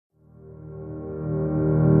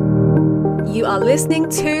you are listening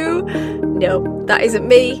to. No, that isn't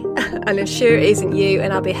me, and I'm sure it isn't you,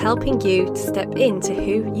 and I'll be helping you to step into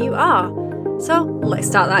who you are. So let's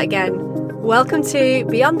start that again. Welcome to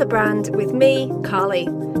Beyond the Brand with me, Carly.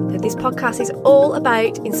 Now, this podcast is all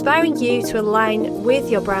about inspiring you to align with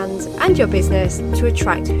your brand and your business to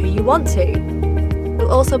attract who you want to.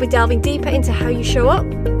 We'll also be delving deeper into how you show up,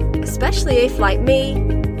 especially if, like me,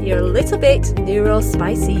 you're a little bit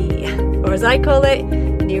neuro-spicy, or as I call it,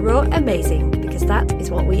 neuro-amazing, because that is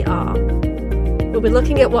what we are. We'll be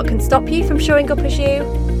looking at what can stop you from showing up as you,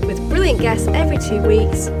 with brilliant guests every 2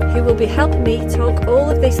 weeks who will be helping me talk all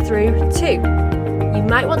of this through too. You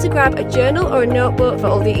might want to grab a journal or a notebook for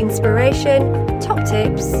all the inspiration, top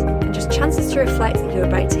tips, and just chances to reflect that you're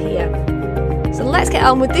about to hear. So let's get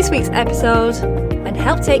on with this week's episode and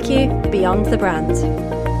help take you beyond the brand.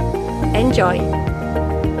 Enjoy.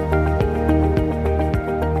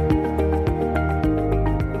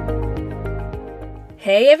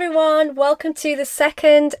 Hey everyone, welcome to the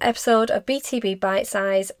second episode of BTB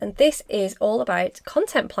Bitesize, and this is all about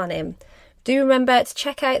content planning. Do remember to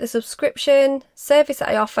check out the subscription service that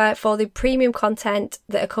I offer for the premium content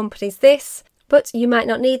that accompanies this, but you might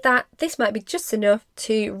not need that. This might be just enough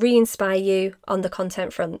to re-inspire you on the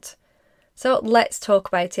content front. So let's talk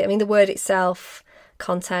about it. I mean, the word itself,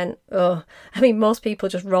 content, most people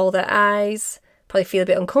just roll their eyes, probably feel a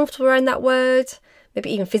bit uncomfortable around that word,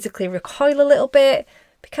 maybe even physically recoil a little bit,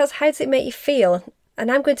 because how does it make you feel?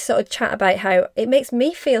 And I'm going to sort of chat about how it makes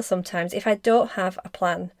me feel sometimes if I don't have a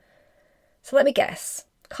plan. So let me guess,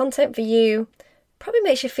 content for you probably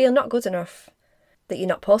makes you feel not good enough, that you're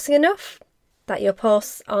not posting enough, that your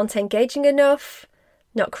posts aren't engaging enough,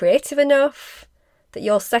 not creative enough, that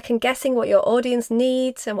you're second guessing what your audience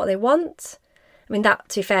needs and what they want. I mean, that,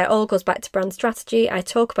 to be fair, all goes back to brand strategy. I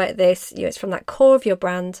talk about this, it's from that core of your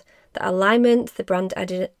brand, the alignment, the brand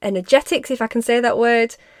energetics, if I can say that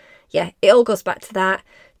word. Yeah, it all goes back to that.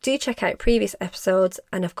 Do check out previous episodes.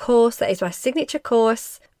 And of course, that is my signature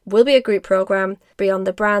course, will be a group program, Beyond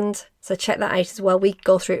the Brand. So check that out as well. We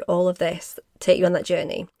go through all of this, take you on that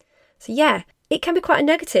journey. So yeah, it can be quite a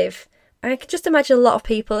negative. I can just imagine a lot of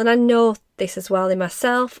people, and I know this as well in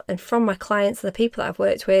myself and from my clients and the people that I've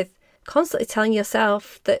worked with, constantly telling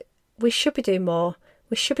yourself that we should be doing more.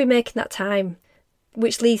 We should be making that time,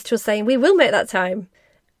 which leads to us saying we will make that time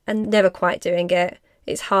and never quite doing it.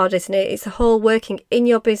 It's hard, isn't it? It's the whole working in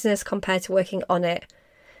your business compared to working on it.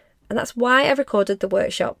 And that's why I've recorded the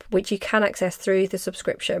workshop, which you can access through the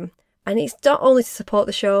subscription. And it's not only to support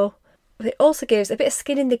the show, but it also gives a bit of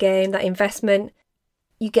skin in the game, that investment.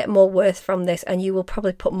 You get more worth from this and you will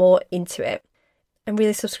probably put more into it. And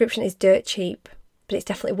really, subscription is dirt cheap, but it's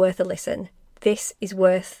definitely worth a listen. This is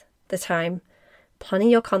worth the time.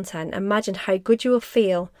 Planning your content, imagine how good you will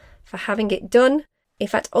feel for having it done. In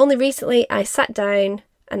fact, only recently I sat down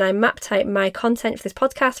and I mapped out my content for this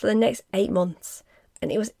podcast for the next 8 months.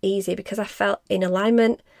 And it was easy because I felt in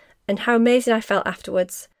alignment, and how amazing I felt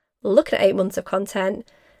afterwards. Looking at 8 months of content,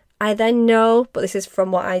 I then know, but this is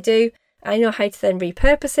from what I do, I know how to then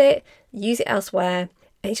repurpose it, use it elsewhere,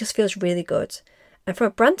 and it just feels really good. And from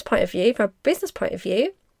a brand point of view, from a business point of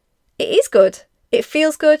view, it is good. It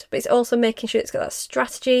feels good, but it's also making sure it's got that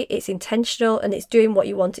strategy, it's intentional, and it's doing what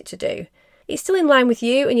you want it to do. It's still in line with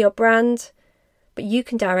you and your brand, but you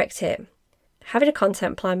can direct it. Having a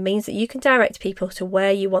content plan means that you can direct people to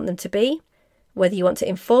where you want them to be, whether you want to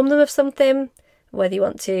inform them of something, whether you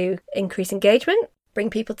want to increase engagement,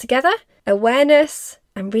 bring people together, awareness,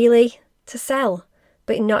 and really to sell,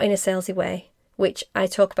 but not in a salesy way, which I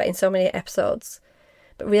talk about in so many episodes.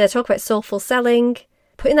 But really, I talk about soulful selling,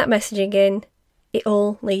 putting that messaging in. It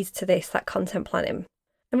all leads to this, that content planning.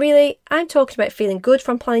 And really, I'm talking about feeling good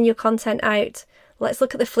from planning your content out. Let's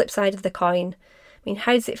look at the flip side of the coin. I mean,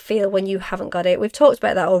 how does it feel when you haven't got it? We've talked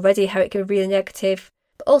about that already, how it can be really negative.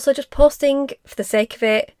 But also just posting for the sake of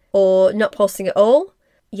it or not posting at all.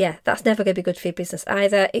 Yeah, that's never going to be good for your business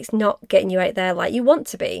either. It's not getting you out there like you want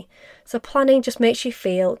to be. So planning just makes you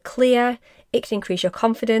feel clear. It can increase your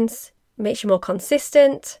confidence, makes you more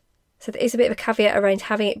consistent. So there is a bit of a caveat around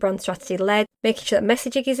having it brand strategy led, making sure that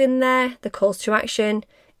messaging is in there, the calls to action,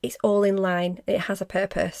 it's all in line, and it has a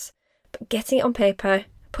purpose. But getting it on paper,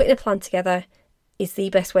 putting a plan together is the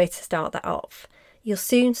best way to start that off. You'll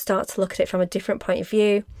soon start to look at it from a different point of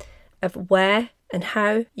view of where and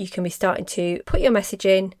how you can be starting to put your message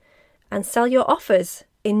in and sell your offers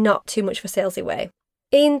in not too much of a salesy way.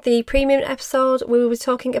 In the premium episode, we will be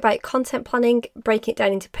talking about content planning, breaking it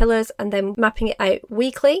down into pillars and then mapping it out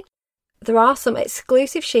weekly. There are some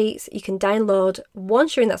exclusive sheets you can download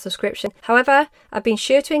once you're in that subscription. However, I've been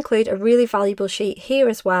sure to include a really valuable sheet here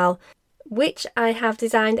as well, which I have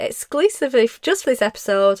designed exclusively just for this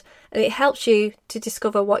episode, and it helps you to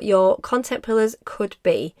discover what your content pillars could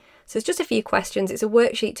be. So it's just a few questions. It's a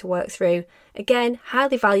worksheet to work through. Again,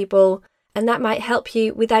 highly valuable, and that might help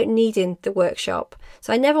you without needing the workshop.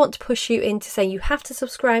 So I never want to push you into saying you have to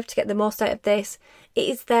subscribe to get the most out of this. It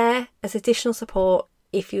is there as additional support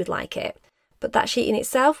if you would like it. But that sheet in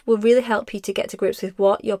itself will really help you to get to grips with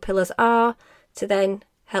what your pillars are to then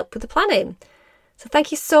help with the planning. So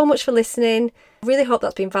thank you so much for listening. I really hope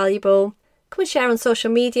that's been valuable. Come and share on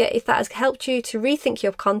social media if that has helped you to rethink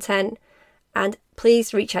your content, and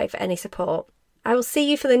please reach out for any support. I will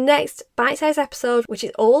see you for the next bite-sized episode, which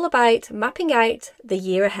is all about mapping out the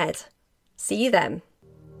year ahead. See you then.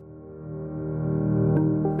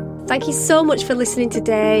 Thank you so much for listening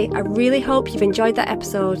today. I really hope you've enjoyed that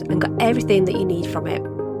episode and got everything that you need from it.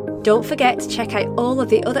 Don't forget to check out all of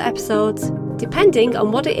the other episodes, depending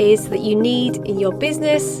on what it is that you need in your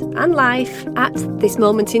business and life at this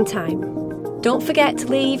moment in time. Don't forget to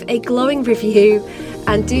leave a glowing review,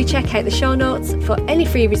 and do check out the show notes for any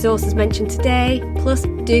free resources mentioned today. Plus,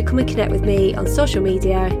 do come and connect with me on social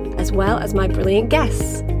media, as well as my brilliant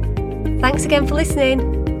guests. Thanks again for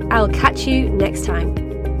listening. I'll catch you next time.